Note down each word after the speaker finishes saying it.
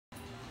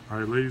All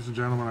right, ladies and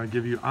gentlemen, I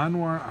give you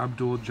Anwar,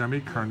 Abdul,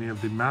 Jami, Kearney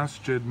of the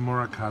Masjid,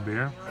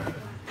 Murakabbir.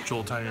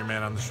 Joel Tiny, your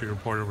man on the street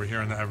reporter. We're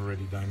here in the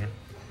Eveready diner.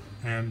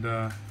 And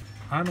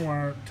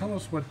Anwar, tell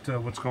us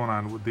what's going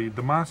on with the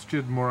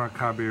Masjid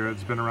Murakabbir.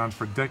 It's been around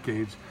for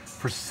decades.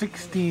 For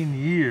 16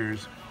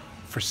 years,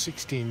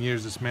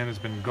 this man has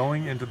been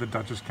going into the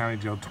Dutchess County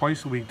Jail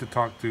twice a week to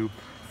talk to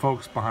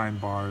folks behind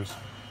bars.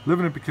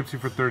 Living in Poughkeepsie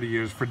for 30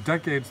 years. For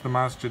decades, the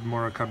Masjid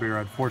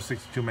Murakabbir at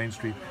 462 Main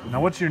Street.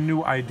 Now, what's your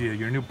new idea,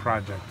 your new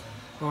project?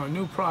 Well, our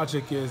new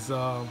project is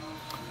the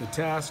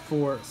task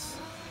force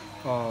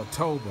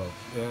Taubah.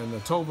 And the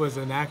Taubah is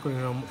an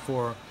acronym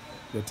for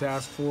the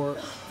Task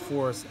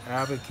Force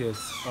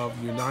Advocates of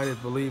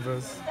United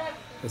Believers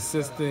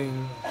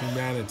Assisting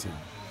Humanity.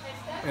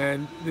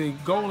 And the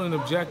goal and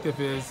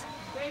objective is,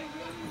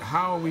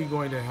 how are we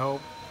going to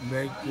help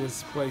make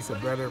this place a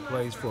better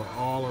place for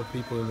all of the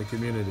people in the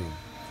community?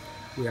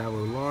 We have a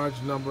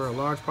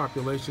large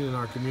population in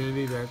our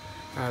community that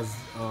has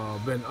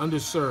been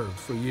underserved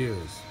for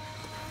years.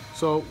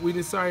 So we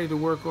decided to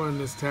work on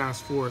this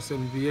task force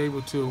and be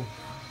able to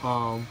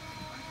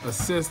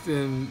assist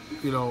in,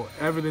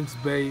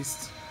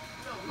 evidence-based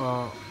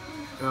to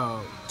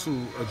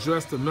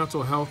address the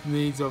mental health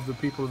needs of the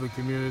people of the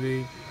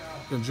community,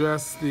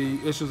 address the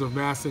issues of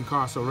mass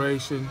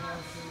incarceration.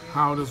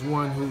 How does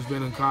one who's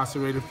been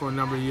incarcerated for a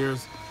number of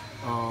years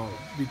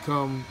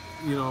become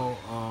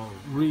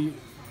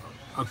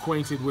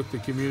reacquainted with the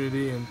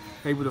community and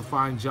able to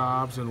find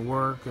jobs and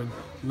work and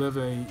live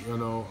a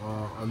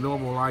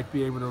normal life,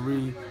 be able to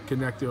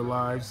reconnect their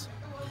lives.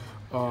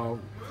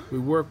 We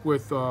work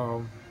with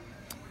the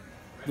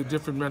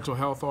different mental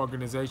health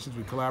organizations.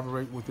 We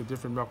collaborate with the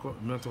different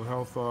mental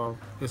health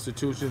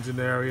institutions in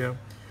the area.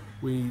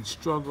 We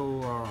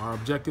struggle, our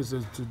objectives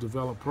is to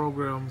develop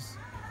program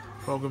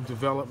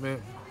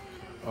development,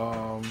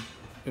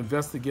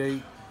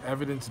 investigate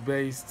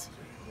evidence-based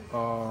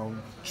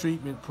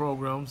treatment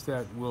programs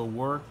that will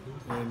work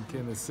and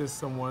can assist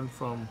someone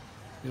from,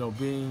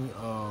 being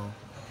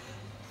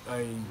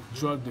a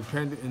drug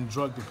dependent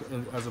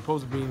as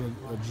opposed to being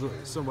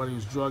somebody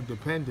who's drug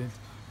dependent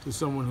to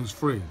someone who's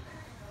free.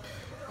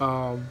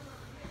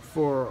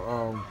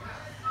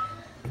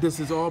 This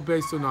is all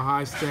based on the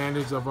high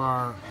standards of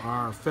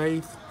our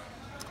faith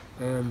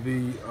and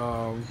the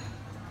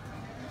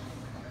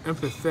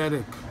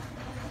empathetic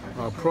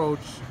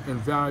approach and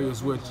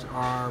values which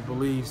our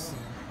beliefs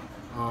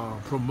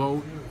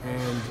promote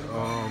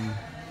and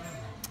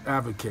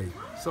advocate.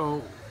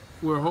 So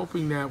we're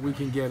hoping that we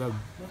can get a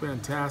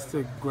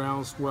fantastic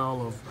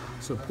groundswell of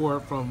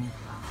support from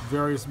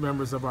various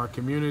members of our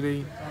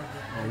community.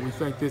 We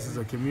think this is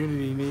a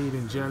community need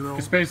in general.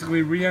 It's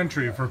basically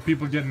re-entry for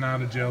people getting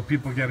out of jail,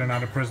 people getting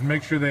out of prison.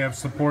 Make sure they have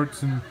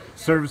supports and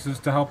services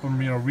to help them,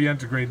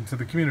 reintegrate into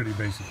the community,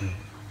 basically.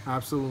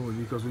 Absolutely,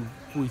 because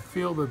we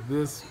feel that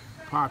this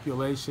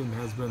population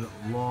has been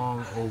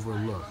long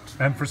overlooked.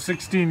 And for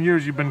 16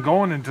 years, you've been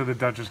going into the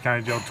Dutchess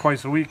County Jail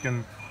twice a week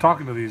and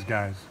talking to these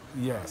guys.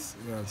 Yes,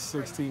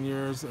 16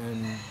 years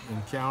and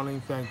counting.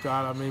 Thank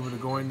God I'm able to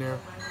go in there.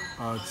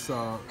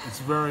 It's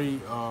very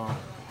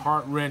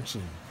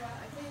heart-wrenching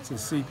to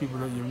see people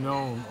that you've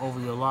known over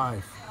your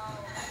life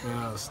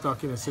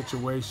stuck in a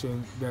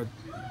situation that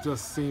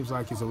just seems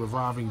like it's a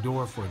revolving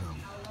door for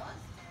them.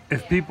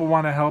 If people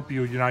want to help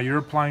you, you're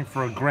applying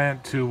for a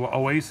grant to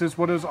OASIS.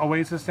 What does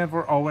OASIS stand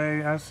for?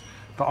 OAS,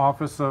 the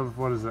Office of,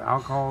 what is it,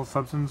 Alcohol,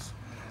 Substance?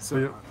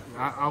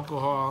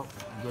 Alcohol,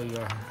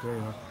 the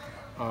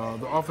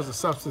Office of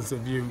Substance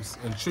Abuse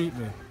and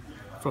Treatment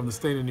from the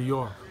state of New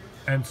York.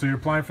 And so you're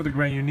applying for the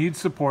grant. You need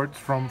support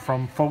from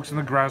folks in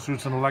the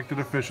grassroots and elected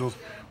officials.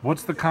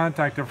 What's the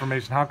contact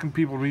information? How can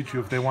people reach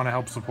you if they want to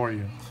help support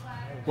you?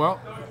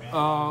 Well,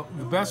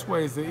 the best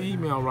way is the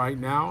email right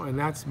now, and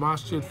that's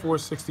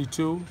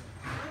Masjid462,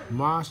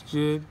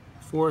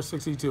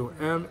 Masjid462,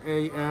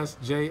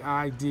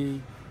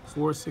 MASJID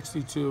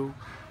 462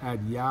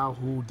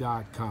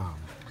 @yahoo.com.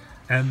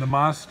 And the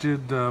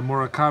Masjid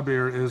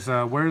Murakabbir is,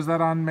 where is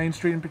that on Main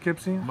Street in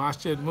Poughkeepsie?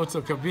 Masjid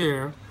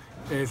Murakabbir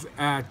is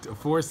at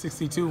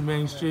 462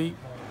 Main Street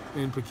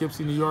in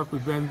Poughkeepsie, New York.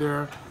 We've been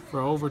there for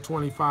over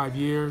 25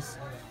 years.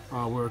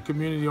 We're a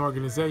community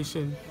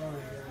organization.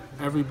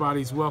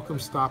 Everybody's welcome.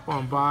 Stop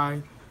on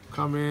by,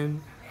 come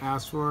in,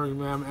 ask for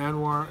Imam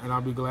Anwar, and I'll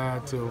be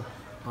glad to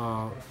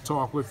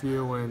talk with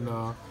you and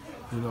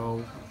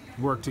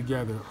work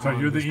together. So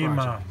you're the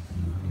Imam.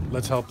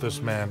 Let's help this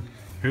man.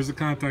 Here's the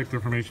contact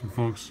information,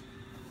 folks.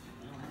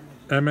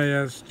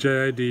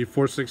 MASJID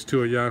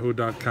 462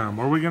 @yahoo.com.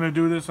 Are we going to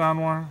do this,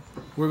 Anwar?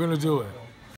 We're going to do it.